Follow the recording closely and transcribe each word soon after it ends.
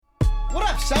What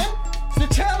up, son? It's the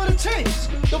Tale of the Tapes.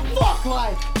 The fuck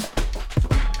life.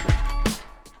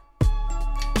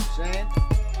 Saying?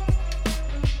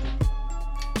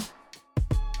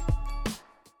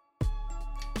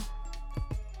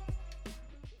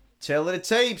 Tale of the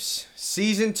Tapes,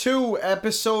 Season 2,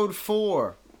 Episode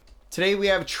 4. Today we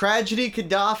have Tragedy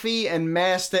Khadafi and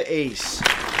Masta Ace.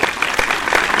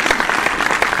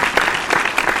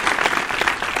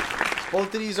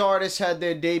 Both of these artists had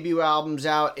their debut albums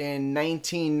out in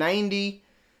 1990.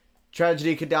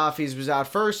 Tragedy Khadafi's was out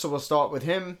first, so we'll start with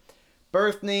him.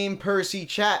 Birth name Percy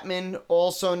Chapman,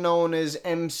 also known as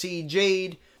MC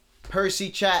Jade. Percy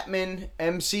Chapman,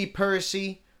 MC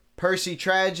Percy, Percy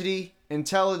Tragedy,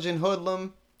 Intelligent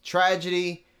Hoodlum,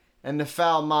 Tragedy, and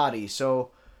Nafal Mahdi.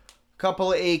 So, a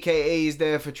couple of AKAs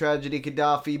there for Tragedy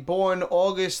Khadafi. Born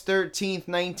August 13th,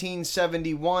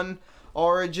 1971.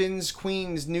 Origins,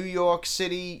 Queens, New York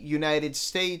City, United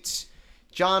States.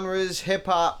 Genres,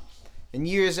 hip-hop. And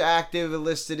years active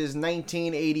listed as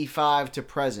 1985 to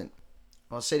present.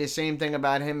 I'll say the same thing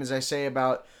about him as I say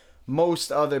about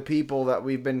most other people that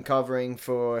we've been covering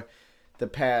for the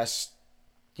past,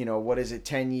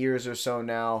 10 years or so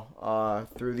now,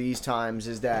 through these times,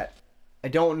 is that I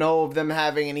don't know of them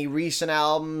having any recent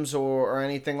albums or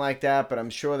anything like that, but I'm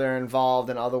sure they're involved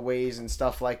in other ways and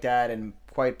stuff like that, and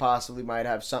quite possibly might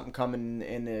have something coming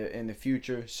in the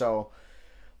future. So,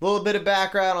 a little bit of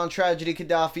background on Tragedy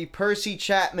Khadafi. Percy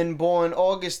Chapman, born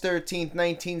August 13th,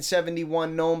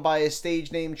 1971, known by his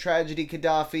stage name Tragedy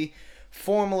Khadafi,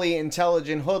 formerly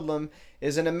Intelligent Hoodlum,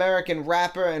 is an American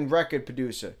rapper and record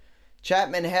producer.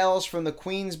 Chapman hails from the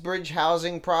Queensbridge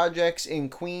housing projects in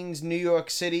Queens, New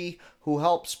York City, who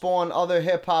helped spawn other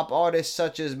hip-hop artists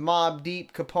such as Mobb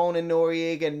Deep, Capone and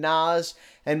Noriega, Nas,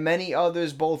 and many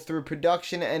others, both through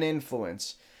production and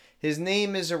influence. His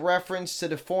name is a reference to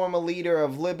the former leader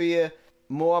of Libya,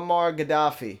 Muammar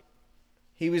Gaddafi.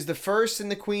 He was the first in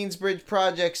the Queensbridge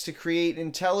projects to create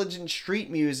intelligent street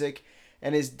music,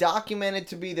 and is documented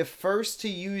to be the first to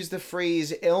use the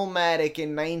phrase Illmatic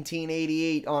in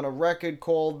 1988 on a record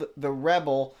called The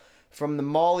Rebel from the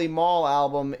Marley Marl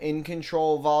album In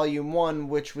Control Volume 1,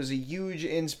 which was a huge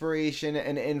inspiration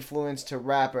and influence to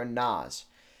rapper Nas.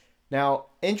 Now,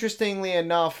 interestingly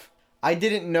enough, I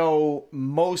didn't know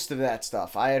most of that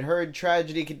stuff. I had heard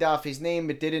Tragedy Khadafi's name,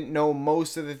 but didn't know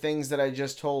most of the things that I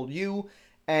just told you,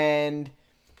 and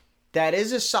that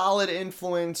is a solid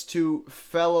influence to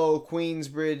fellow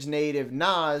Queensbridge native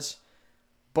Nas,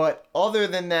 but other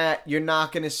than that, you're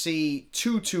not going to see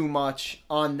too much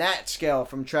on that scale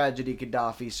from Tragedy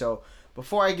Khadafi. So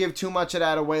before I give too much of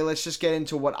that away, let's just get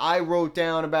into what I wrote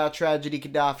down about Tragedy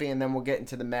Khadafi, and then we'll get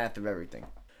into the math of everything.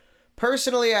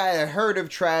 Personally, I had heard of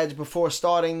Trag before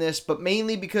starting this, but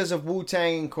mainly because of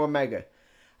Wu-Tang and Cormega.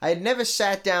 I had never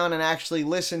sat down and actually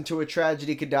listened to a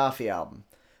Tragedy Khadafi album.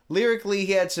 Lyrically,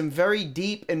 he had some very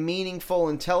deep and meaningful,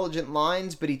 intelligent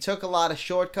lines, but he took a lot of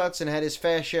shortcuts and had his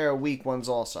fair share of weak ones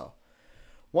also.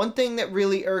 One thing that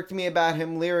really irked me about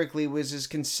him lyrically was his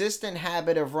consistent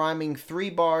habit of rhyming 3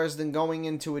 bars then going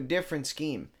into a different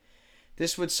scheme.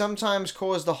 This would sometimes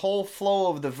cause the whole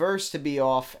flow of the verse to be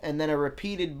off, and then a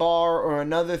repeated bar or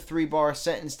another 3-bar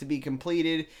sentence to be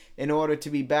completed in order to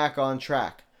be back on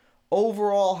track.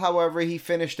 Overall, however, he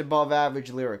finished above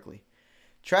average lyrically.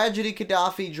 Tragedy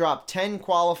Khadafi dropped 10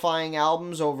 qualifying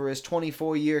albums over his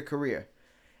 24-year career.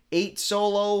 8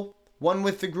 solo, 1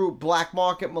 with the group Black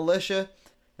Market Militia,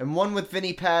 and 1 with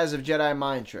Vinnie Paz of Jedi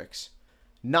Mind Tricks.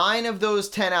 9 of those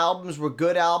 10 albums were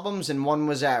good albums and 1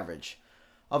 was average.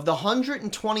 Of the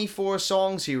 124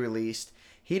 songs he released,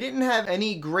 he didn't have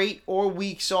any great or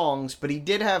weak songs, but he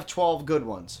did have 12 good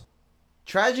ones.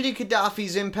 Tragedy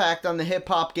Khadafi's impact on the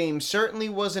hip-hop game certainly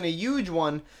wasn't a huge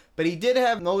one, but he did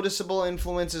have noticeable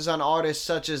influences on artists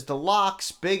such as The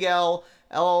Lox, Big L,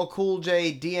 LL Cool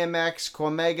J, DMX,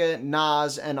 Cormega,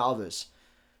 Nas, and others.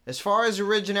 As far as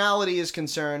originality is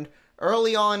concerned,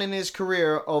 early on in his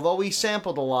career, although he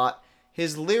sampled a lot,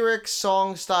 his lyrics,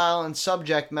 song style, and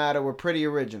subject matter were pretty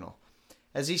original.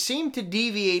 As he seemed to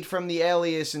deviate from the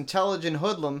alias Intelligent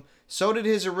Hoodlum, so did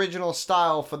his original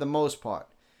style for the most part.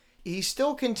 He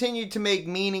still continued to make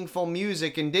meaningful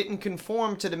music and didn't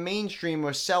conform to the mainstream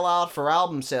or sell out for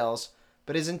album sales,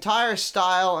 but his entire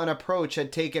style and approach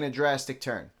had taken a drastic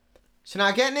turn. So now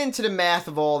getting into the math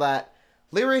of all that,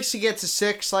 lyrics he gets a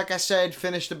 6, like I said,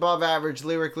 finished above average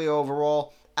lyrically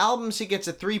overall. Albums he gets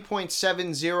a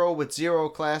 3.70 with 0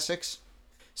 classics.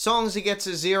 Songs he gets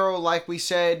a 0, like we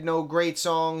said, no great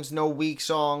songs, no weak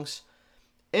songs.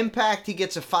 Impact he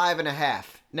gets a 5.5.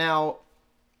 Now,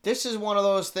 this is one of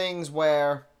those things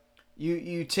where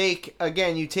you take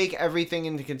everything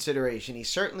into consideration. He's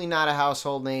certainly not a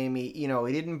household name. He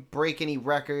didn't break any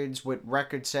records with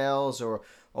record sales or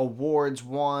awards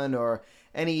won or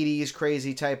any of these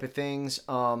crazy type of things.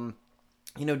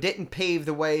 Didn't pave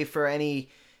the way for any,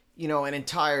 an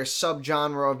entire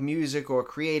subgenre of music or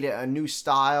create a new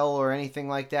style or anything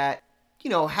like that.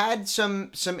 Had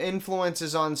some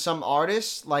influences on some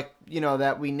artists like,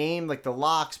 that we named, like the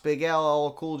Lox, Big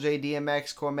L, Cool J,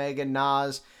 DMX, Cormega,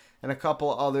 Nas, and a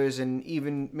couple others, and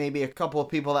even maybe a couple of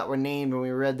people that were named when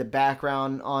we read the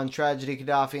background on Tragedy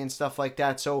Khadafi and stuff like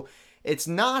that. So it's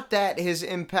not that his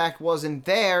impact wasn't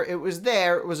there. It was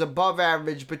there. It was above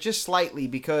average, but just slightly,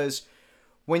 because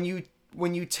when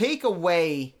you take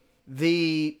away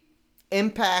the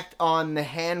impact on the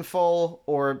handful,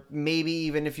 or maybe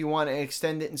even if you want to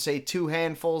extend it and say two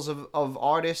handfuls of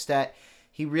artists that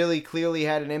he really clearly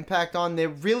had an impact on, there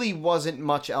really wasn't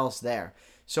much else there.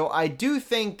 So I do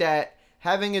think that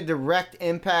having a direct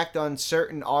impact on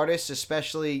certain artists,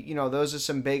 especially, those are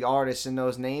some big artists in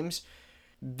those names,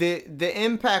 the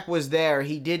impact was there.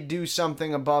 He did do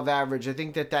something above average. I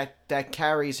think that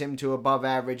carries him to above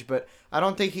average, but I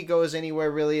don't think he goes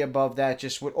anywhere really above that,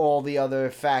 just with all the other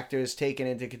factors taken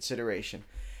into consideration.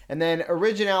 And then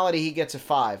originality, he gets a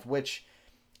 5, which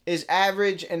is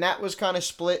average, and that was kind of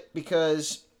split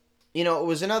because, it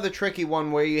was another tricky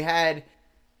one where you had,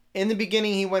 in the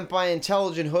beginning, he went by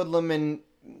Intelligent Hoodlum, and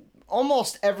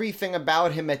almost everything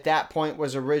about him at that point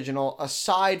was original,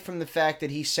 aside from the fact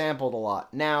that he sampled a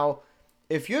lot. Now,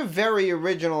 if you're very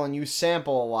original and you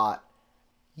sample a lot,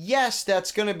 yes,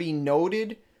 that's going to be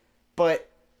noted, but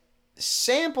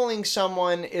sampling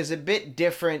someone is a bit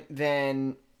different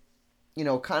than,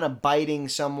 kind of biting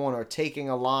someone or taking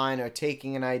a line or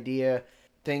taking an idea,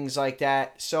 things like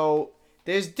that. So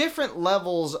there's different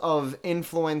levels of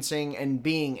influencing and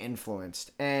being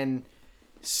influenced. And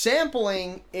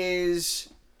sampling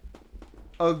is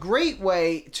a great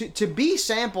way to be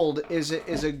sampled is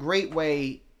a great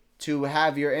way to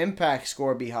have your impact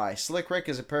score be high. Slick Rick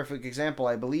is a perfect example.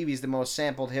 I believe he's the most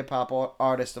sampled hip-hop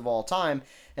artist of all time.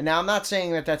 And now I'm not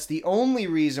saying that that's the only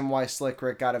reason why Slick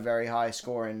Rick got a very high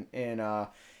score in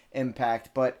impact,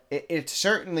 but it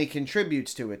certainly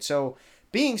contributes to it. So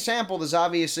being sampled is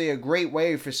obviously a great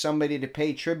way for somebody to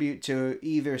pay tribute to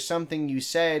either something you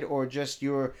said or just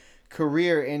your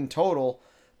career in total,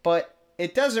 but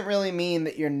it doesn't really mean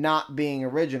that you're not being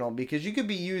original, because you could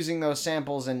be using those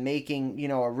samples and making,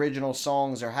 original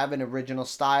songs or have an original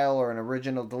style or an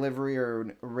original delivery or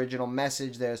an original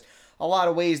message. There's a lot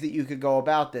of ways that you could go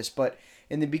about this, but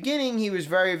in the beginning he was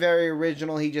very, very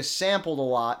original. He just sampled a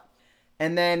lot.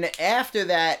 And then after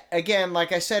that, again,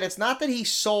 like I said, it's not that he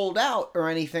sold out or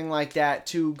anything like that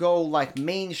to go like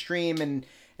mainstream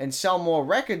and sell more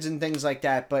records and things like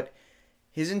that, but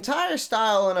his entire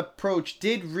style and approach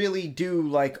did really do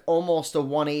like almost a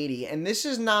 180. And this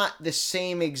is not the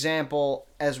same example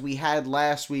as we had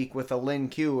last week with a Lin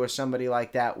Q or somebody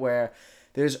like that, where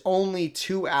there's only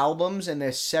 2 albums and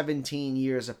they're 17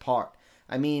 years apart.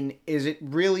 I mean, is it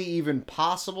really even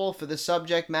possible for the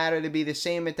subject matter to be the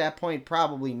same at that point?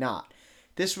 Probably not.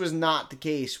 This was not the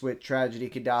case with Tragedy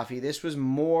Khadafi. This was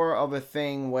more of a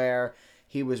thing where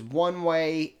he was one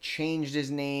way, changed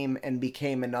his name, and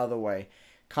became another way.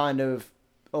 Kind of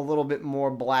a little bit more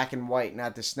black and white,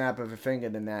 not the snap of a finger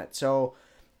than that. So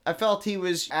I felt he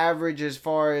was average as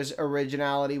far as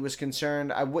originality was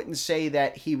concerned. I wouldn't say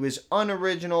that he was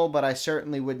unoriginal, but I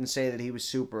certainly wouldn't say that he was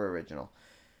super original.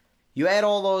 You add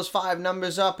all those 5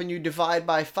 numbers up and you divide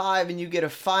by 5 and you get a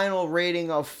final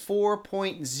rating of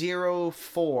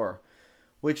 4.04,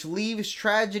 which leaves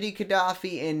Tragedy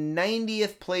Khadafi in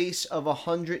 90th place of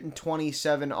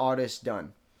 127 artists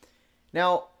done.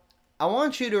 Now, I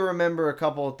want you to remember a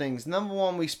couple of things. Number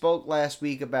one, we spoke last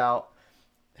week about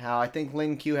how I think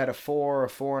Lin Q had a 4 or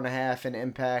 4.5 in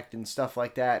impact and stuff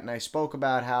like that, and I spoke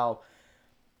about how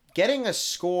getting a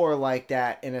score like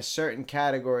that in a certain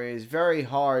category is very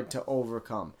hard to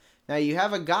overcome. Now, you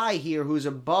have a guy here who's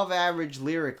above average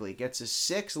lyrically, gets a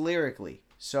 6 lyrically.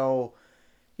 So,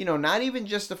 not even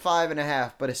just a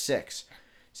 5.5, but a 6.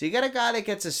 So you got a guy that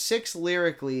gets a 6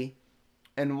 lyrically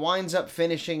and winds up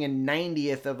finishing in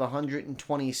 90th of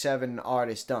 127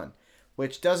 artists done,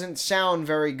 which doesn't sound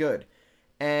very good.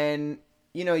 And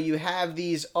you have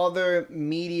these other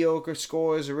mediocre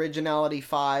scores, originality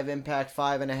 5, impact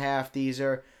 5.5. These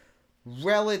are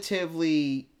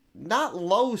relatively not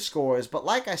low scores, but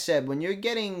like I said, when you're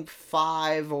getting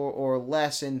 5 or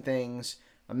less in things,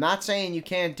 I'm not saying you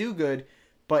can't do good,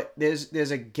 but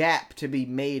there's a gap to be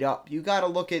made up. You got to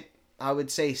look at, I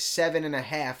would say,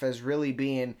 7.5 as really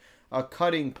being a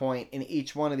cutting point in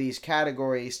each one of these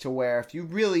categories to where if you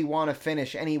really want to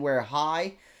finish anywhere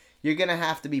high, you're going to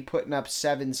have to be putting up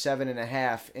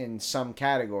 7.5 in some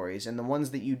categories. And the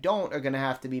ones that you don't are going to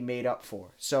have to be made up for.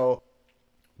 So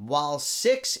while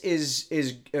 6 is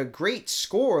a great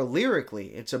score lyrically,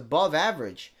 it's above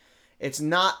average, it's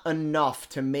not enough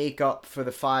to make up for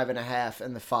the 5.5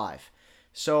 and the 5.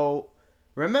 So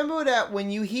remember that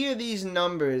when you hear these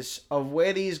numbers of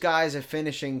where these guys are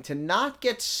finishing, to not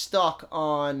get stuck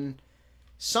on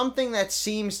something that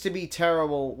seems to be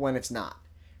terrible when it's not.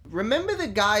 Remember the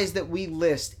guys that we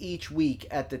list each week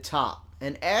at the top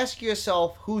and ask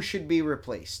yourself who should be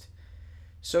replaced.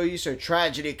 So you saw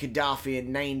Tragedy Khadafi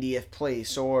in 90th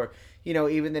place, or,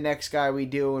 even the next guy we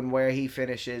do and where he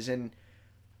finishes. And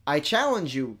I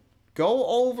challenge you, go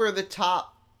over the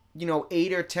top,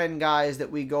 8 or 10 guys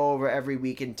that we go over every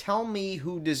week and tell me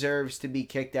who deserves to be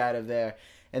kicked out of there.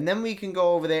 And then we can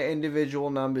go over their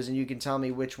individual numbers and you can tell me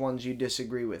which ones you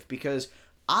disagree with. Because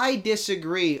I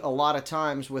disagree a lot of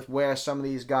times with where some of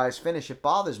these guys finish. It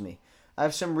bothers me. I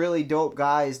have some really dope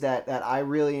guys that I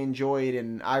really enjoyed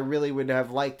and I really would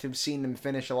have liked to have seen them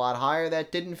finish a lot higher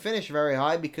that didn't finish very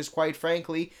high because, quite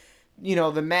frankly,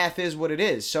 the math is what it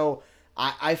is. So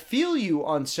I feel you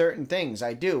on certain things.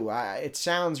 I do. It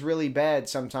sounds really bad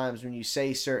sometimes when you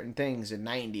say certain things in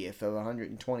 90th of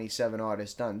 127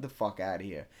 artists done. The fuck out of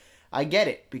here. I get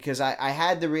it because I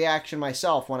had the reaction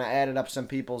myself when I added up some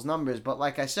people's numbers. But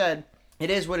like I said, it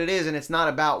is what it is, and it's not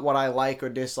about what I like or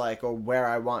dislike or where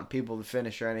I want people to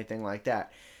finish or anything like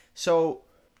that. So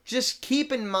just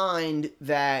keep in mind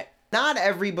that not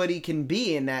everybody can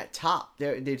be in that top.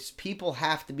 There's people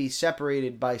have to be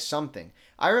separated by something.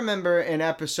 I remember an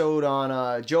episode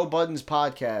on Joe Budden's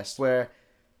podcast where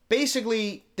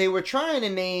basically they were trying to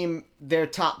name their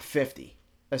top 50,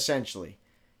 essentially.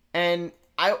 And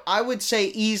I would say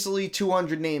easily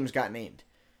 200 names got named.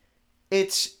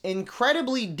 It's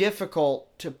incredibly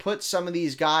difficult to put some of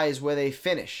these guys where they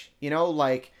finish.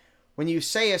 Like when you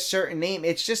say a certain name,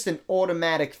 it's just an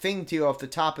automatic thing to you off the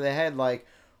top of the head. Like,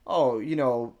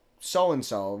 oh,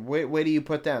 so-and-so, where do you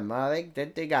put them?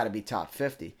 They got to be top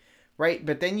 50, right?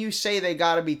 But then you say they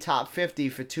got to be top 50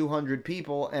 for 200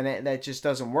 people, and that just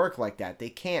doesn't work like that. They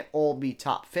can't all be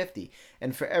top 50.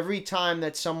 And for every time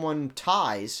that someone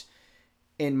ties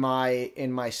in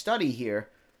my study here,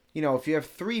 if you have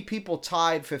 3 people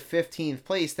tied for 15th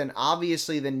place, then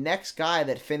obviously the next guy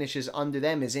that finishes under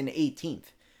them is in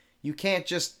 18th. You can't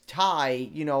just tie,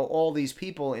 all these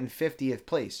people in 50th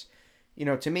place.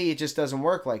 To me, it just doesn't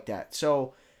work like that.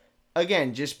 So,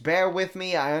 again, just bear with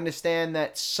me. I understand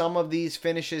that some of these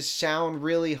finishes sound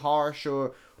really harsh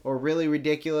or really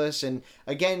ridiculous. And,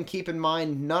 again, keep in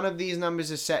mind, none of these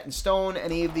numbers are set in stone.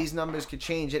 Any of these numbers could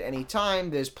change at any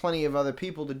time. There's plenty of other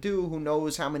people to do. Who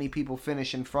knows how many people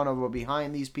finish in front of or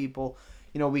behind these people.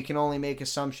 We can only make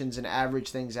assumptions and average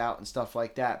things out and stuff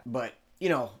like that. But,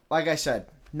 like I said,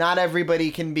 not everybody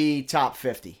can be top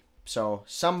 50. So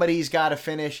somebody's got to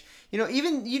finish.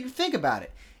 Even you think about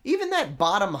it. Even that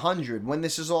bottom 100 when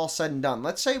this is all said and done.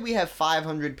 Let's say we have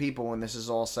 500 people when this is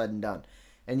all said and done.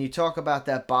 And you talk about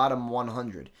that bottom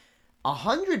 100.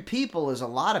 100 people is a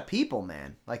lot of people,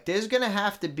 man. Like there's going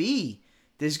to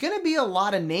be a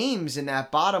lot of names in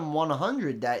that bottom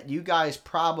 100 that you guys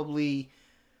probably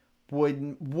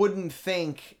wouldn't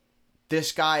think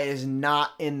this guy is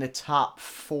not in the top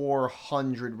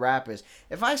 400 rappers.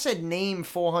 If I said name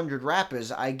 400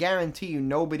 rappers, I guarantee you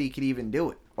nobody could even do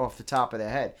it off the top of their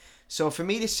head. So for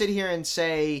me to sit here and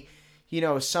say,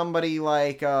 somebody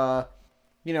like,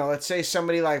 let's say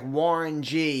somebody like Warren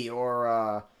G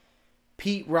or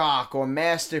Pete Rock or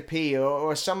Master P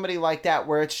or somebody like that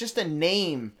where it's just a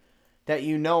name that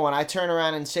and I turn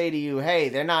around and say to you, hey,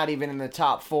 they're not even in the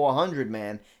top 400,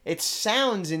 man. It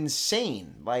sounds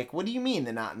insane. Like, what do you mean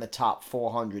they're not in the top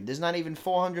 400? There's not even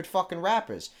 400 fucking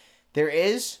rappers. There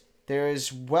is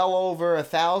well over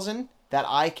 1,000 that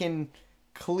I can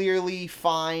clearly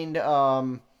find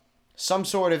some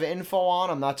sort of info on.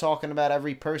 I'm not talking about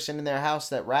every person in their house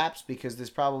that raps because there's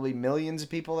probably millions of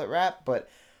people that rap, but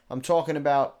I'm talking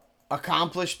about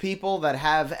accomplished people that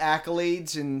have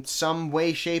accolades in some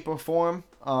way, shape, or form.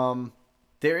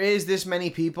 There is this many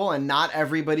people, and not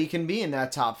everybody can be in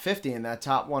that top 50, in that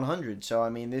top 100. So, I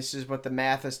mean, this is what the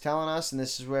math is telling us, and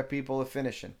this is where people are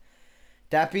finishing.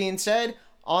 That being said,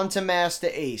 on to Master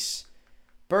Ace.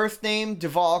 Birth name,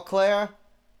 Duval Claire,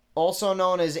 also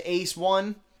known as Ace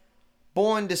 1.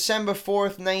 Born December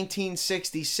 4th,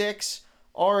 1966.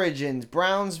 Origins,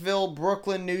 Brownsville,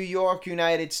 Brooklyn, New York,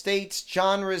 United States.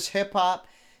 Genres, hip-hop.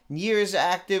 Years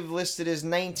active listed as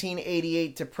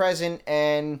 1988 to present.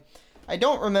 And I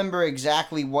don't remember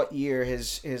exactly what year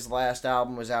his last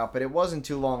album was out, but it wasn't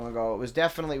too long ago. It was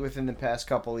definitely within the past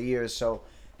couple of years, so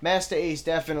Masta Ace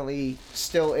definitely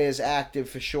still is active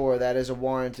for sure. That is a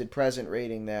warranted present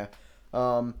rating there.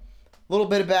 Little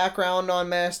bit of background on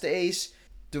Masta Ace.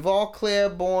 Duval Claire,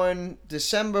 born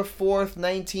December 4th,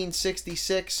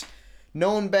 1966,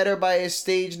 known better by his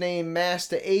stage name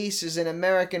Masta Ace, is an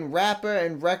American rapper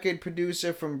and record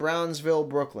producer from Brownsville,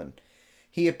 Brooklyn.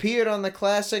 He appeared on the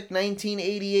classic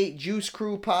 1988 Juice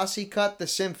Crew posse cut The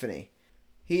Symphony.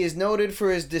 He is noted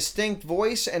for his distinct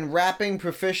voice and rapping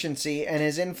proficiency and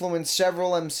has influenced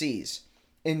several MCs.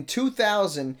 In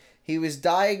 2000, he was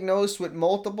diagnosed with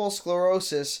multiple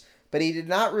sclerosis, but he did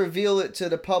not reveal it to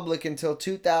the public until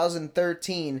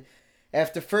 2013,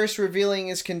 after first revealing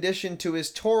his condition to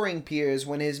his touring peers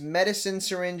when his medicine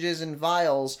syringes and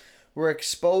vials were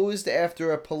exposed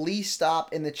after a police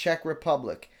stop in the Czech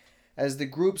Republic, as the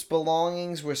group's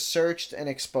belongings were searched and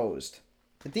exposed.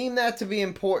 I deem that to be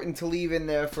important to leave in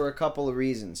there for a couple of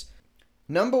reasons.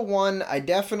 Number one,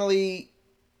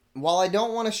 while I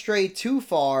don't want to stray too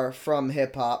far from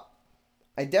hip-hop,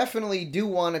 I definitely do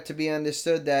want it to be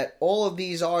understood that all of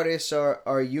these artists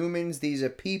are humans. These are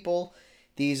people.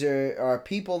 These are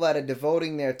people that are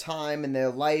devoting their time and their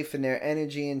life and their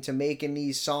energy into making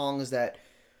these songs that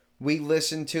we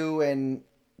listen to, and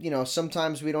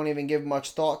sometimes we don't even give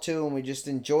much thought to, and we just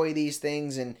enjoy these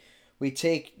things, and we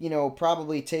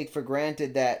probably take for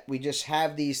granted that we just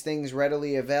have these things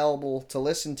readily available to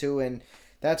listen to, and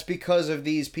that's because of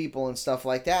these people and stuff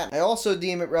like that. I also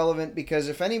deem it relevant because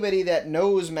if anybody that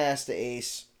knows Masta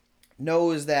Ace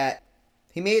knows that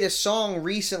he made a song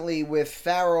recently with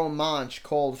Pharoahe Monch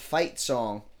called Fight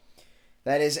Song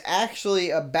that is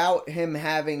actually about him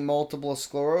having multiple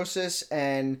sclerosis.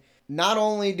 And not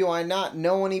only do I not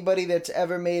know anybody that's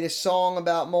ever made a song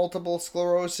about multiple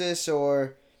sclerosis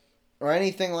or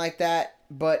anything like that,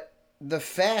 but the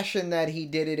fashion that he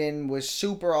did it in was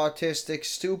super artistic,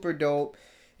 super dope.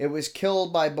 It was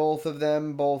killed by both of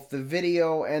them, both the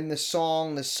video and the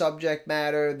song, the subject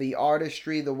matter, the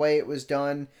artistry, the way it was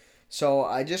done. So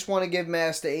I just want to give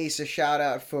Masta Ace a shout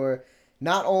out for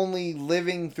not only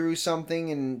living through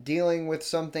something and dealing with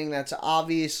something that's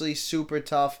obviously super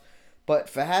tough, but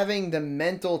for having the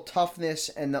mental toughness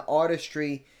and the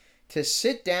artistry to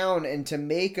sit down and to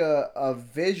make a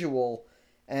visual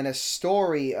and a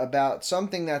story about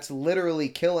something that's literally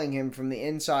killing him from the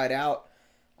inside out.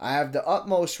 I have the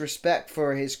utmost respect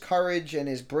for his courage and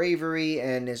his bravery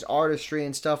and his artistry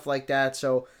and stuff like that.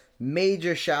 So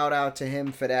major shout out to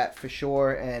him for that for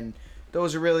sure. And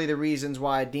those are really the reasons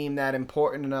why I deem that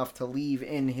important enough to leave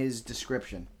in his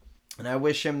description. And I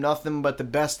wish him nothing but the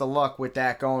best of luck with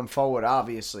that going forward,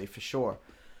 obviously, for sure.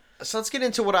 So let's get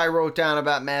into what I wrote down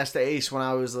about Masta Ace when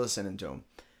I was listening to him.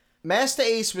 Masta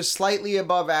Ace was slightly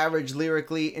above average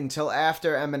lyrically until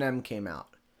after Eminem came out.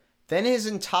 Then his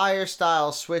entire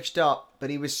style switched up, but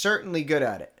he was certainly good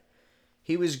at it.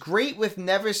 He was great with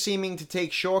never seeming to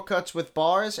take shortcuts with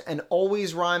bars and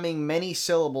always rhyming many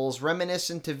syllables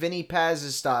reminiscent to Vinnie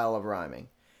Paz's style of rhyming.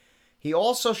 He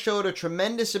also showed a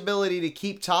tremendous ability to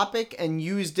keep topic and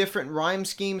use different rhyme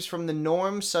schemes from the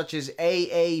norm, such as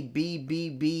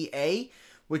AABBBA,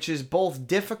 which is both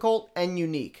difficult and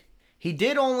unique. He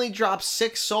did only drop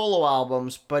 6 solo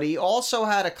albums, but he also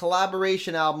had a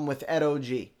collaboration album with Ed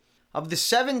O.G. Of the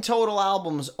 7 total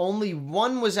albums, only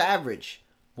 1 was average,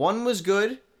 1 was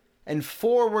good, and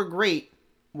 4 were great,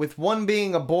 with 1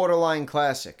 being a borderline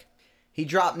classic. He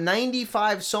dropped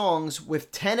 95 songs,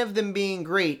 with 10 of them being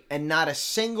great, and not a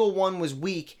single one was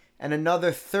weak, and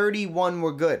another 31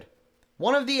 were good.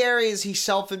 One of the areas he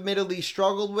self-admittedly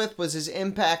struggled with was his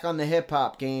impact on the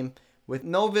hip-hop game, with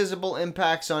no visible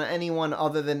impacts on anyone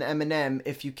other than Eminem,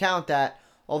 if you count that,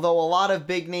 although a lot of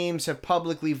big names have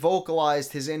publicly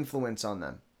vocalized his influence on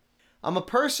them. I'm a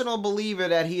personal believer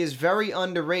that he is very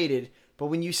underrated, but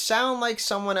when you sound like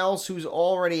someone else who's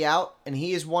already out and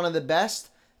he is one of the best,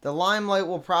 the limelight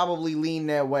will probably lean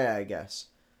their way, I guess.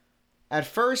 At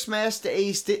first, Masta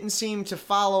Ace didn't seem to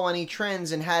follow any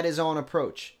trends and had his own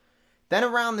approach. Then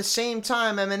around the same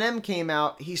time Eminem came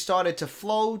out, he started to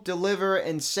flow, deliver,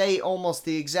 and say almost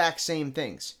the exact same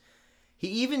things. He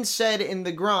even said in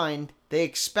The Grind, they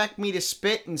expect me to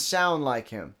spit and sound like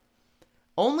him.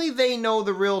 Only they know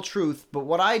the real truth, but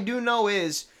what I do know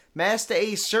is Masta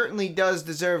Ace certainly does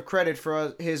deserve credit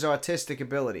for his artistic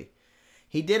ability.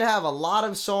 He did have a lot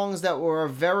of songs that were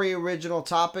very original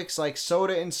topics like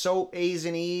Soda and Soap, A's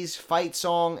and E's, Fight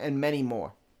Song, and many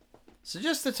more. So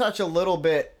just to touch a little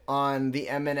bit on the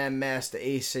Eminem Masta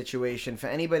Ace situation, for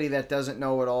anybody that doesn't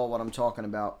know at all what I'm talking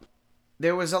about.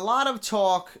 There was a lot of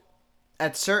talk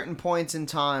at certain points in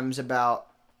times about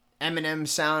Eminem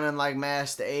sounding like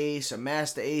Masta Ace or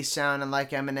Masta Ace sounding like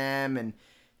Eminem and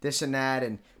this and that,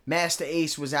 and Masta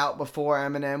Ace was out before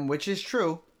Eminem, which is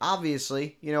true.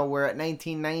 Obviously, we're at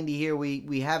 1990 here.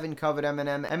 We haven't covered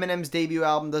Eminem. Eminem's debut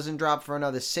album doesn't drop for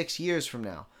another 6 years from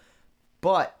now.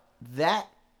 But that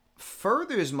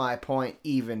furthers my point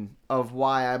even of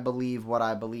why I believe what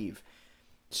I believe.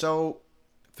 So,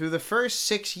 through the first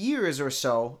 6 years or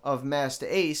so of Masta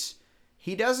Ace,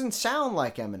 he doesn't sound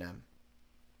like Eminem.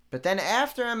 But then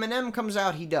after Eminem comes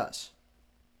out, he does.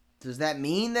 Does that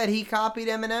mean that he copied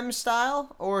Eminem's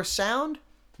style or sound?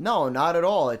 No, not at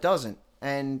all. It doesn't.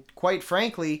 And quite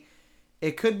frankly,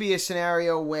 it could be a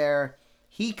scenario where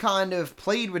he kind of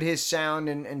played with his sound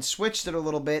and switched it a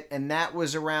little bit, and that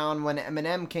was around when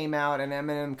Eminem came out, and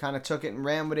Eminem kind of took it and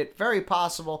ran with it. Very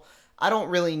possible. I don't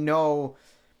really know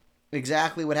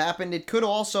exactly what happened. It could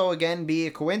also, again, be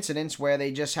a coincidence where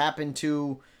they just happened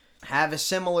to have a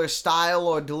similar style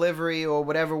or delivery or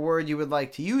whatever word you would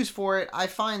like to use for it. I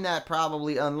find that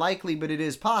probably unlikely, but it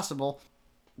is possible.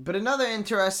 But another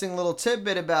interesting little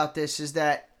tidbit about this is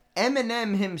that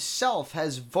Eminem himself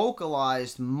has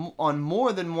vocalized on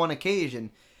more than one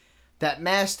occasion that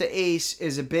Masta Ace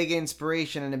is a big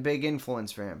inspiration and a big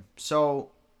influence for him. So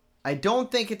I don't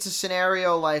think it's a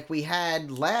scenario like we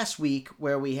had last week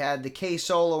where we had the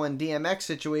K-Solo and DMX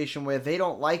situation where they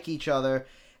don't like each other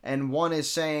and one is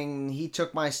saying he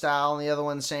took my style and the other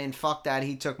one's saying fuck that,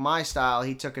 he took my style,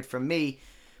 he took it from me.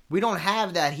 We don't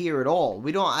have that here at all.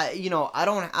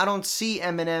 I don't see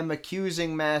Eminem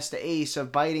accusing Masta Ace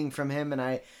of biting from him, and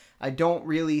I don't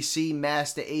really see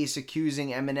Masta Ace accusing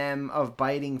Eminem of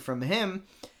biting from him,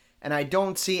 and I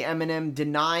don't see Eminem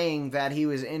denying that he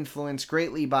was influenced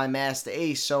greatly by Masta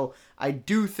Ace. So I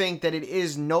do think that it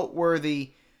is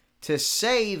noteworthy to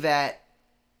say that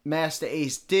Masta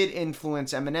Ace did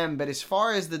influence Eminem, but as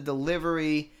far as the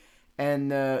delivery and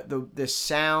the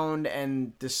sound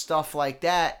and the stuff like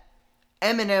that,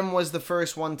 Eminem was the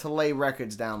first one to lay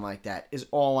records down like that, is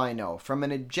all I know. From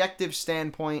an objective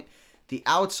standpoint, the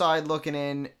outside looking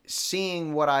in,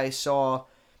 seeing what I saw,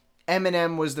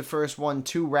 Eminem was the first one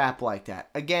to rap like that.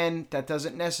 Again, that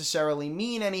doesn't necessarily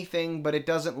mean anything, but it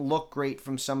doesn't look great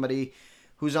from somebody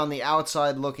who's on the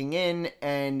outside looking in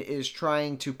and is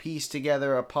trying to piece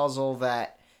together a puzzle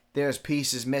that there's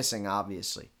pieces missing,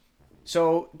 obviously.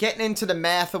 So, getting into the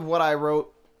math of what I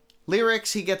wrote,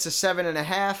 lyrics, he gets a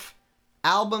 7.5.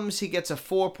 Albums, he gets a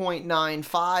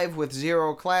 4.95 with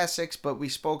 0 classics, but we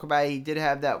spoke about he did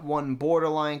have that one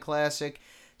borderline classic.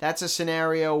 That's a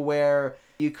scenario where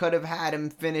you could have had him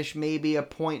finish maybe a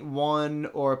 0.1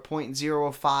 or a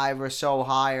 0.05 or so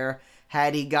higher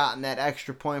had he gotten that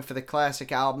extra point for the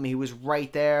classic album. He was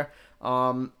right there.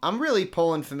 I'm really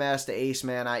pulling for Masta Ace,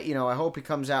 man. I hope he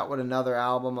comes out with another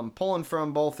album. I'm pulling for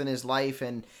him both in his life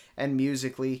and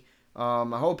musically.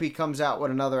 I hope he comes out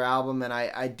with another album, and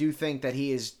I do think that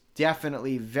he is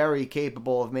definitely very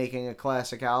capable of making a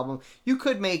classic album. You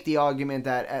could make the argument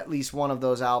that at least one of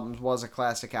those albums was a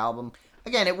classic album.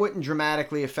 Again, it wouldn't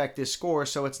dramatically affect his score,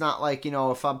 so it's not like,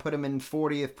 if I put him in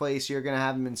 40th place, you're going to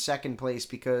have him in second place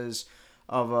because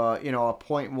of a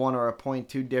 0.1 or a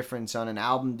 0.2 difference on an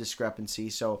album discrepancy.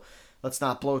 So let's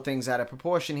not blow things out of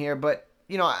proportion here, but,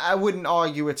 I wouldn't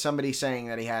argue with somebody saying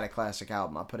that he had a classic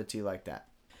album. I'll put it to you like that.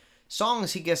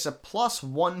 Songs, he gets a plus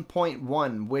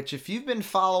 1.1, which if you've been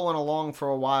following along for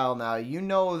a while now, you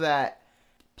know that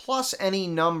plus any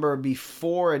number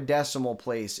before a decimal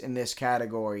place in this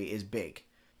category is big.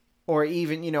 Or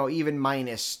even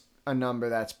minus a number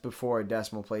that's before a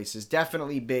decimal place is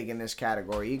definitely big in this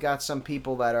category. You got some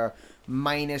people that are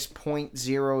minus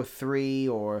 0.03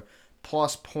 or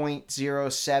plus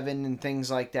 0.07 and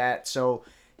things like that. So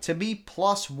to be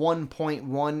plus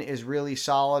 1.1 is really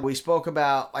solid. We spoke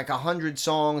about like 100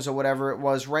 songs or whatever it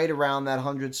was, right around that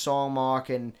 100 song mark,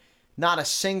 and not a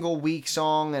single weak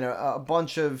song and a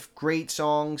bunch of great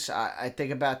songs. I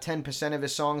think about 10% of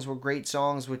his songs were great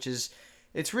songs,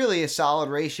 it's really a solid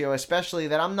ratio, especially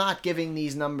that I'm not giving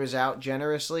these numbers out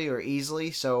generously or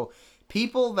easily. So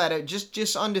people that are,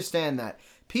 just understand that.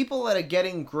 People that are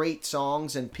getting great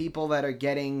songs and people that are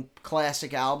getting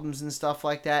classic albums and stuff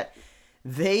like that,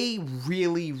 they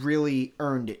really, really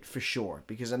earned it for sure,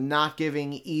 because I'm not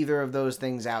giving either of those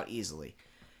things out easily.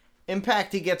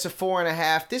 Impact, he gets a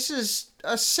 4.5. This is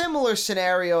a similar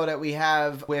scenario that we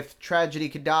have with Tragedy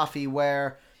Khadafi,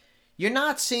 where you're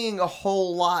not seeing a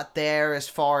whole lot there as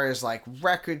far as like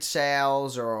record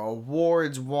sales or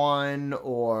awards won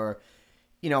or,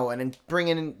 and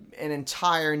bringing an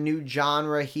entire new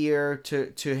genre here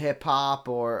to hip hop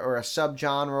or a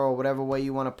subgenre or whatever way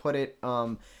you want to put it.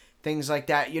 things like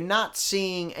that. You're not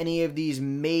seeing any of these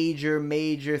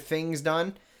major things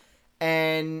done.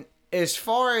 And as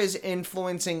far as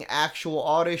influencing actual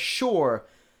artists, sure,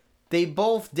 they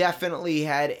both definitely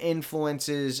had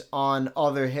influences on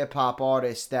other hip-hop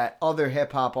artists that other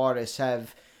hip-hop artists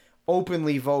have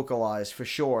openly vocalized, for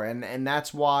sure. And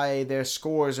that's why their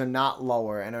scores are not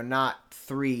lower and are not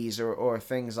threes or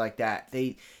things like that.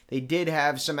 They did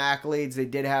have some accolades, they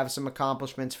did have some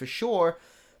accomplishments, for sure,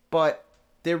 but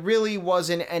there really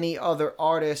wasn't any other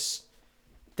artists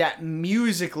that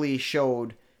musically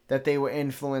showed that they were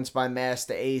influenced by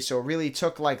Masta Ace, or really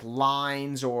took like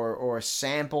lines or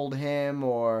sampled him,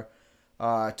 or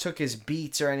took his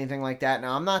beats or anything like that.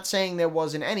 Now, I'm not saying there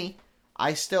wasn't any.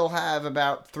 I still have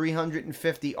about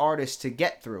 350 artists to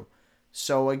get through.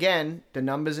 So again, the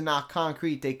numbers are not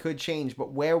concrete. They could change.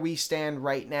 But where we stand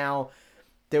right now,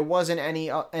 there wasn't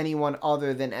anyone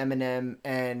other than Eminem.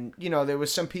 And, you know, there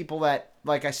was some people that,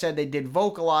 like I said, they did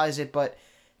vocalize it, but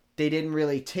they didn't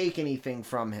really take anything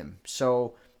from him.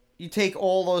 So you take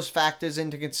all those factors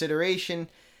into consideration,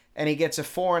 and he gets a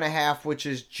 4.5, which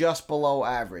is just below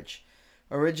average.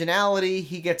 Originality,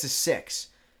 he gets a 6.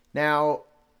 Now,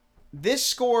 this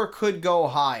score could go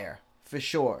higher, for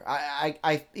sure.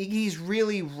 I think he's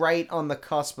really right on the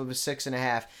cusp of a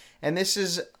 6.5. And this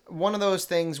is one of those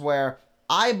things where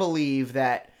I believe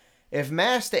that if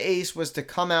Masta Ace was to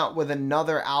come out with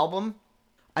another album,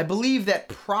 I believe that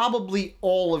probably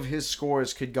all of his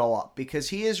scores could go up, because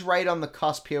he is right on the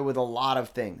cusp here with a lot of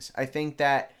things. I think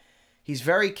that he's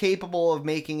very capable of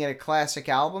making it a classic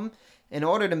album. In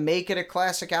order to make it a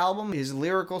classic album, his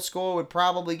lyrical score would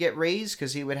probably get raised,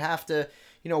 because he would have to,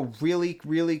 you know,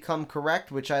 really come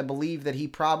correct, which I believe that he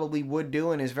probably would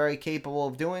do and is very capable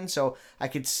of doing. So I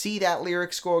could see that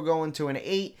lyric score going to an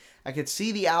 8. I could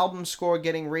see the album score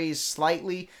getting raised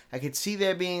slightly. I could see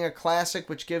there being a classic,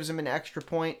 which gives him an extra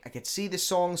point. I could see the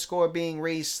song score being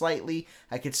raised slightly.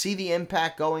 I could see the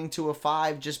impact going to a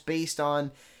 5 just based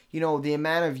on, you know, the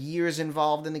amount of years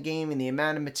involved in the game and the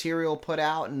amount of material put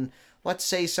out. And let's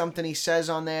say something he says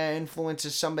on there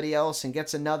influences somebody else and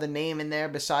gets another name in there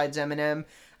besides Eminem.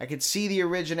 I could see the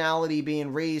originality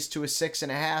being raised to a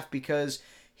 6.5, because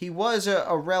he was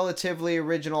a relatively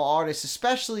original artist,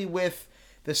 especially with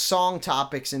the song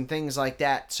topics and things like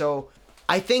that. So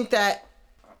I think that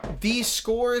these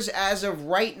scores as of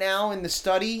right now in the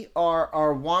study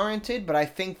are warranted, but I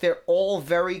think they're all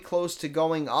very close to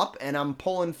going up, and I'm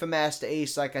pulling for Masta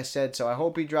Ace, like I said. So I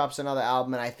hope he drops another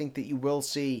album, and I think that you will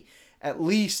see at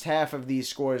least half of these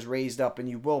scores raised up, and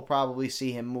you will probably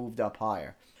see him moved up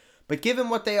higher. But given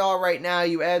what they are right now,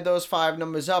 you add those 5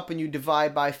 numbers up and you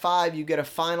divide by 5, you get a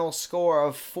final score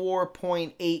of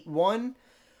 4.81,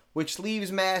 which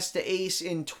leaves Masta Ace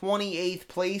in 28th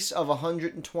place of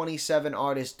 127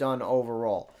 artists done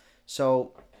overall.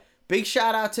 So, big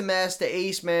shout out to Masta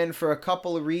Ace, man, for a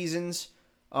couple of reasons.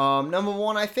 Number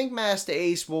one, I think Masta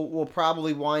Ace will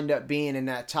probably wind up being in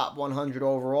that top 100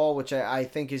 overall, which I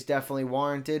think is definitely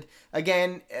warranted.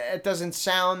 Again, it doesn't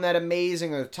sound that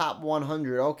amazing, or top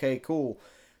 100, okay, cool.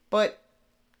 But,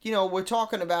 you know, we're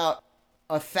talking about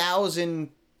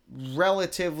 1,000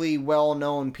 relatively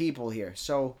well-known people here.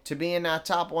 So to be in that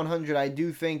top 100, I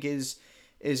do think is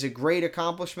a great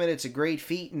accomplishment. It's a great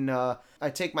feat, and I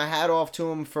take my hat off to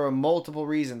him for multiple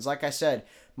reasons. Like I said,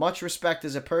 much respect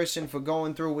as a person for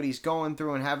going through what he's going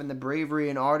through and having the bravery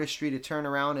and artistry to turn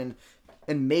around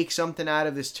and make something out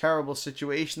of this terrible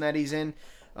situation that he's in.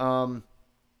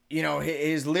 You know,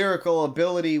 his lyrical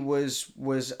ability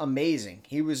was amazing.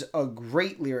 He was a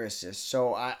great lyricist,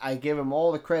 so I give him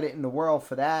all the credit in the world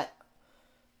for that.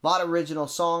 A lot of original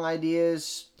song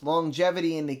ideas,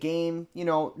 longevity in the game, you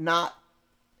know, not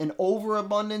an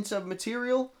overabundance of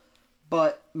material,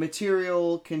 but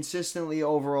material consistently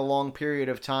over a long period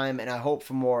of time, and I hope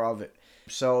for more of it.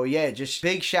 So yeah, just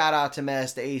big shout out to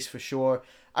Masta Ace for sure.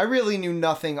 I really knew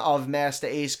nothing of Masta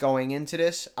Ace going into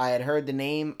this. I had heard the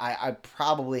name. I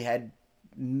probably had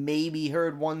maybe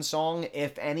heard one song,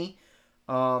 if any.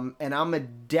 And I'm a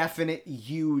definite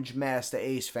huge Masta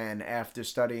Ace fan after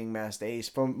studying Masta Ace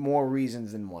for more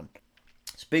reasons than one.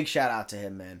 So big shout out to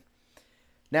him, man.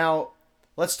 Now,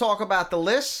 let's talk about the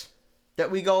list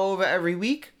that we go over every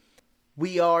week.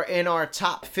 We are in our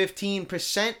top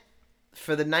 15%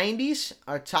 for the 90s.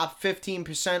 Our top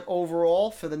 15%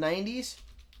 overall for the 90s.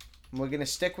 We're going to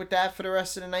stick with that for the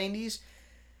rest of the 90s.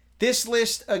 This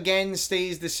list, again,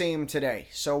 stays the same today.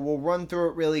 So we'll run through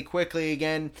it really quickly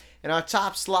again. And our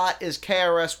top slot is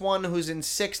KRS-One, who's in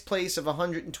 6th place of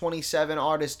 127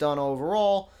 artists done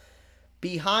overall.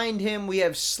 Behind him, we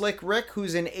have Slick Rick,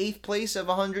 who's in 8th place of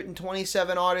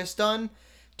 127 artists done.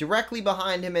 Directly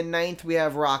behind him in 9th, we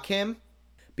have Rakim.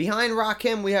 Behind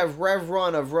Rakim, we have Rev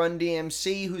Run of Run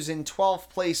DMC, who's in 12th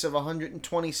place of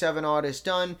 127 artists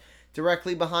done.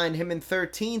 Directly behind him in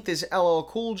 13th is LL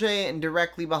Cool J, and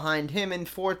directly behind him in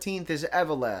 14th is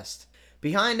Everlast.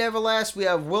 Behind Everlast, we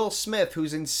have Will Smith,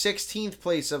 who's in 16th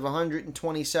place of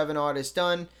 127 artists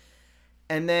done.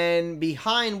 And then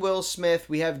behind Will Smith,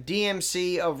 we have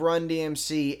DMC of Run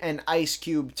DMC and Ice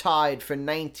Cube tied for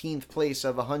 19th place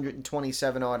of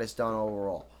 127 artists done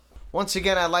overall. Once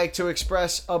again, I'd like to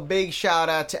express a big shout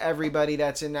out to everybody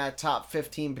that's in that top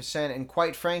 15%. And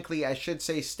quite frankly, I should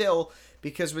say still,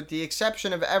 because with the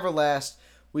exception of Everlast,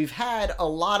 we've had a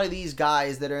lot of these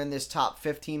guys that are in this top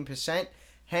 15%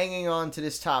 hanging on to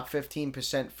this top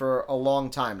 15% for a long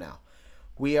time now.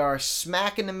 We are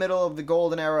smack in the middle of the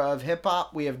golden era of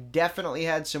hip-hop. We have definitely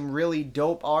had some really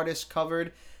dope artists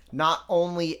covered, not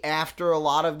only after a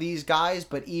lot of these guys,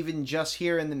 but even just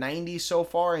here in the 90s so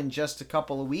far in just a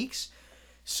couple of weeks.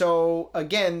 So,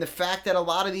 again, the fact that a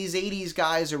lot of these 80s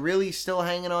guys are really still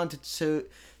hanging on to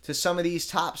some of these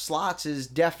top slots is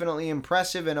definitely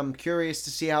impressive, and I'm curious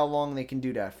to see how long they can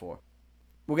do that for.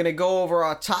 We're going to go over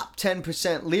our top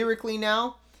 10% lyrically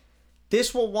now.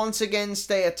 This will once again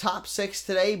stay a top 6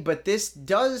 today, but this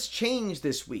does change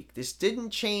this week. This didn't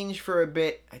change for a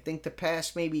bit. I think the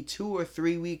past maybe 2 or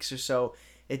 3 weeks or so.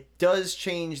 It does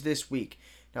change this week.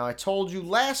 Now, I told you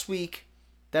last week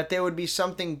that there would be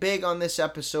something big on this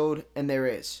episode, and there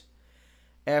is.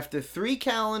 After 3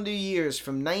 calendar years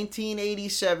from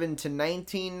 1987 to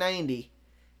 1990,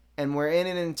 and we're in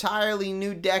an entirely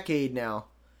new decade now,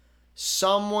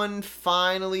 someone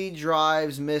finally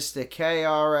drives Mr.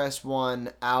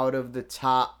 KRS-One out of the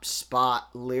top spot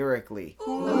lyrically.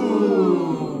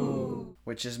 Ooh.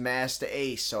 Which is Masta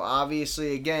Ace. So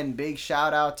obviously, again, big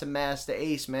shout out to Masta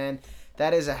Ace, man.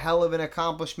 That is a hell of an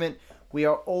accomplishment. We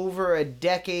are over a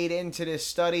decade into this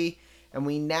study, and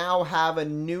we now have a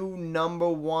new number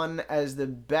 1 as the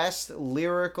best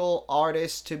lyrical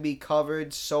artist to be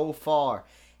covered so far.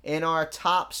 In our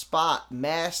top spot,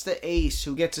 Masta Ace,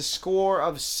 who gets a score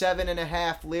of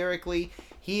 7.5 lyrically.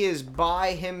 He is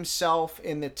by himself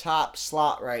in the top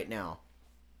slot right now.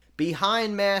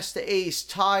 Behind Masta Ace,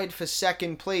 tied for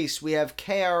second place, we have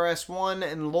KRS-One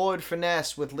and Lord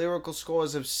Finesse with lyrical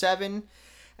scores of 7.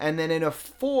 And then in a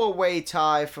 4-way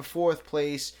tie for fourth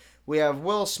place, we have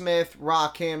Will Smith,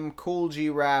 Rakim, Kool G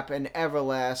Rap, and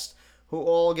Everlast, who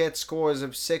all get scores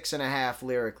of 6.5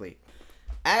 lyrically.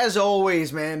 As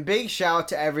always, man, big shout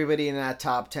to everybody in that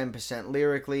top 10%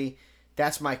 lyrically.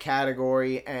 That's my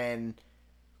category, and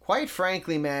quite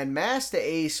frankly, man, Masta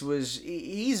Ace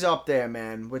he's up there,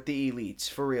 man, with the elites,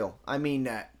 for real. I mean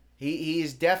that.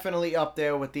 He's definitely up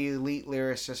there with the elite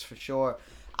lyricists for sure.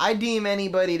 I deem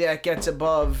anybody that gets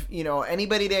above,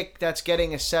 anybody that's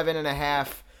getting a 7.5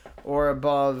 or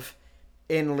above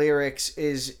in lyrics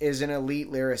is an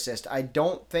elite lyricist. I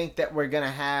don't think that we're going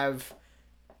to have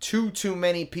too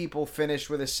many people finish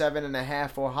with a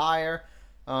 7.5 or higher.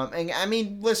 And I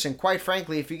mean, listen, quite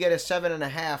frankly, if you get a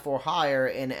 7.5 or higher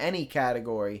in any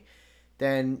category,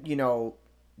 then,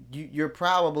 you're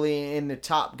probably in the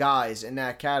top guys in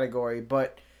that category.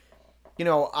 But,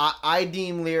 I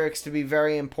deem lyrics to be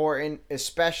very important,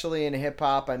 especially in hip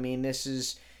hop. I mean, this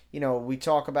is, we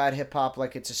talk about hip hop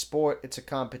like it's a sport, it's a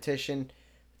competition.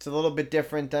 It's a little bit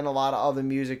different than a lot of other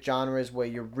music genres where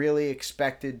you're really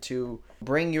expected to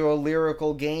bring your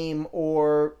lyrical game,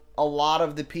 or a lot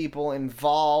of the people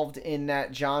involved in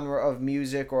that genre of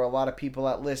music, or a lot of people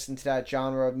that listen to that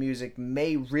genre of music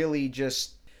may really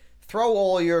just throw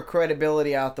all your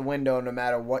credibility out the window no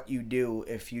matter what you do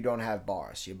if you don't have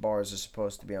bars. Your bars are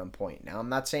supposed to be on point. Now, I'm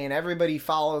not saying everybody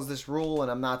follows this rule, and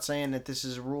I'm not saying that this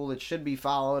is a rule that should be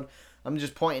followed. I'm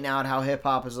just pointing out how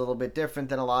hip-hop is a little bit different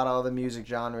than a lot of other music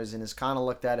genres and is kind of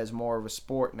looked at as more of a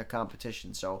sport and a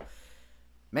competition. So,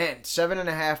 man,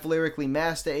 7.5 lyrically,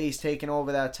 Masta Ace taking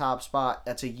over that top spot.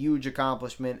 That's a huge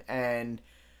accomplishment, and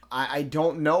I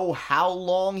don't know how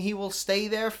long he will stay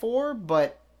there for,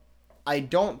 but I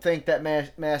don't think that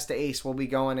Masta Ace will be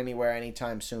going anywhere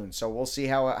anytime soon. So we'll see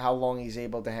how long he's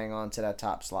able to hang on to that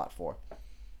top slot for.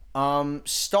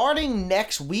 Starting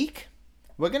next week,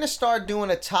 we're going to start doing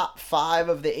a top 5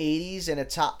 of the 80s and a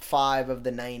top 5 of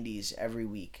the 90s every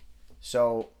week.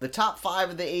 So the top 5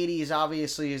 of the 80s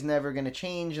obviously is never going to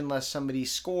change unless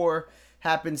somebody's score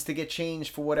happens to get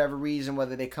changed for whatever reason,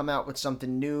 whether they come out with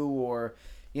something new or,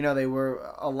 they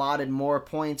were allotted more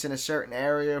points in a certain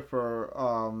area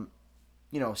for,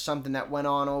 something that went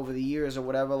on over the years or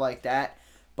whatever like that.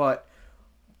 But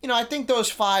I think those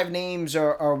 5 names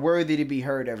are worthy to be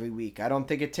heard every week. I don't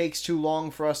think it takes too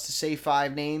long for us to say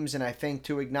 5 names, and I think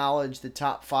to acknowledge the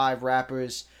top 5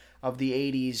 rappers of the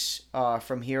 80s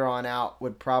from here on out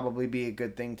would probably be a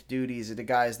good thing to do. These are the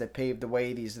guys that paved the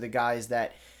way. These are the guys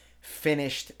that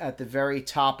finished at the very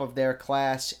top of their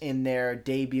class in their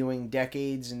debuting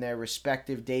decades, in their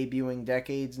respective debuting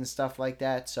decades and stuff like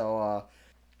that. So,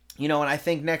 and I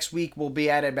think next week we'll be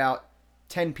at about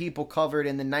 10 people covered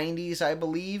in the 90s, I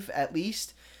believe, at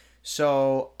least.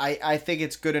 So I think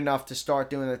it's good enough to start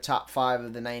doing the top 5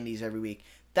 of the 90s every week.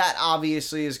 That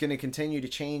obviously is going to continue to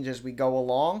change as we go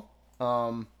along,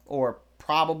 or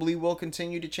probably will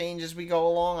continue to change as we go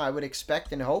along, I would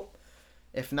expect and hope.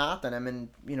 If not, then I'm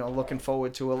looking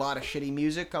forward to a lot of shitty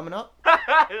music coming up.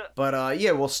 But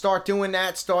we'll start doing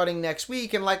that starting next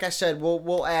week. And like I said,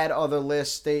 we'll add other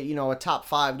lists. A top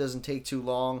 5 doesn't take too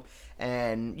long.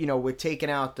 And, we're taking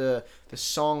out the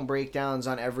song breakdowns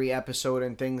on every episode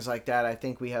and things like that. I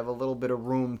think we have a little bit of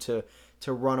room to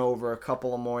run over a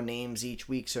couple of more names each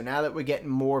week. So now that we're getting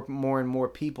more and more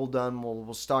people done,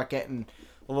 we'll start getting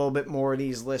a little bit more of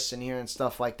these lists in here and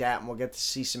stuff like that, and we'll get to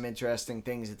see some interesting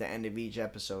things at the end of each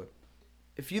episode.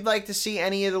 If you'd like to see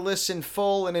any of the lists in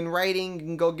full and in writing, you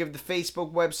can go give the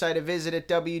Facebook website a visit at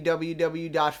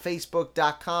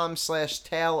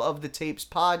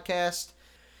www.facebook.com/taleofthetapes-podcast.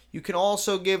 You can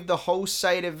also give the host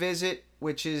site a visit,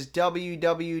 which is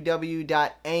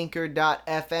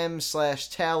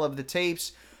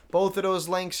www.anchor.fm/taleofthetapes. Both of those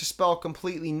links are spelled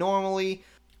completely normally.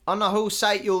 On the host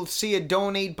site, you'll see a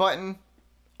donate button.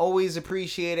 Always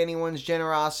appreciate anyone's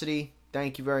generosity.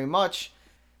 Thank you very much.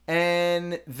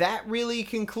 And that really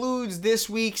concludes this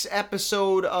week's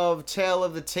episode of Tale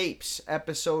of the Tapes,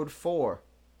 episode 4.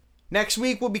 Next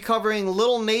week, we'll be covering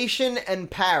Little Nation and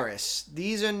Paris.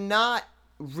 These are not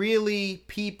really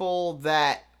people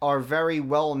that are very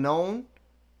well known.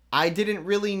 I didn't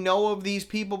really know of these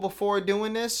people before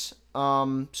doing this,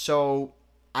 so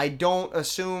I don't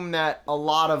assume that a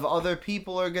lot of other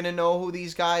people are going to know who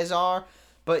these guys are.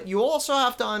 But you also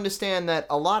have to understand that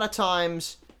a lot of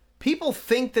times people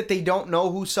think that they don't know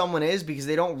who someone is because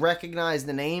they don't recognize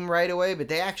the name right away, but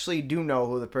they actually do know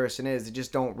who the person is. They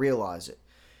just don't realize it.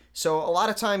 So a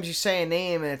lot of times you say a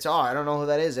name and it's, I don't know who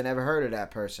that is. I never heard of that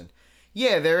person.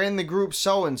 Yeah, they're in the group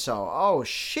so-and-so. Oh,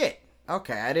 shit.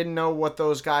 Okay, I didn't know what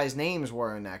those guys' names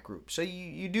were in that group. So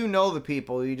you do know the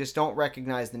people, you just don't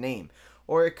recognize the name.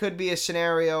 Or it could be a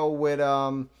scenario with,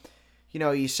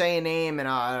 you say a name and,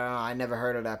 I don't know, I never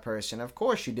heard of that person. Of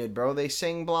course you did, bro. They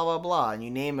sing blah, blah, blah. And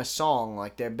you name a song,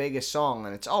 like their biggest song,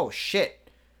 and it's, oh, shit.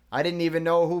 I didn't even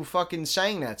know who fucking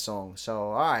sang that song.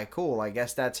 So, alright, cool. I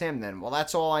guess that's him then. Well,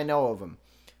 that's all I know of him.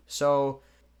 So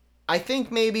I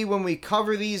think maybe when we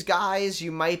cover these guys,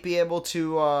 you might be able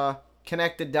to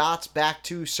connect the dots back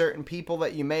to certain people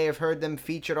that you may have heard them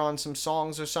featured on some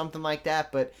songs or something like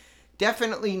that, but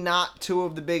definitely not 2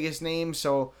 of the biggest names.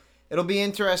 So it'll be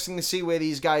interesting to see where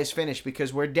these guys finish,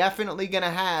 because we're definitely going to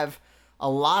have a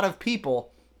lot of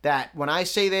people that when I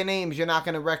say their names, you're not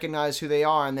going to recognize who they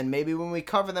are, and then maybe when we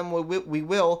cover them, we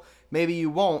will. Maybe you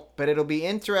won't, but it'll be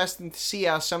interesting to see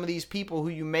how some of these people who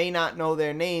you may not know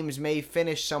their names may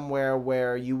finish somewhere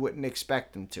where you wouldn't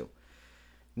expect them to.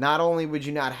 Not only would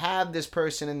you not have this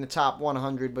person in the top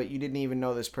 100, but you didn't even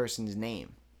know this person's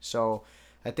name. So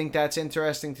I think that's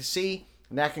interesting to see.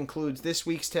 And that concludes this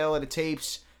week's Tale of the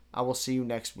Tapes. I will see you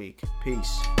next week.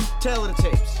 Peace. Tale of the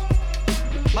Tapes.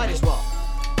 Might as well.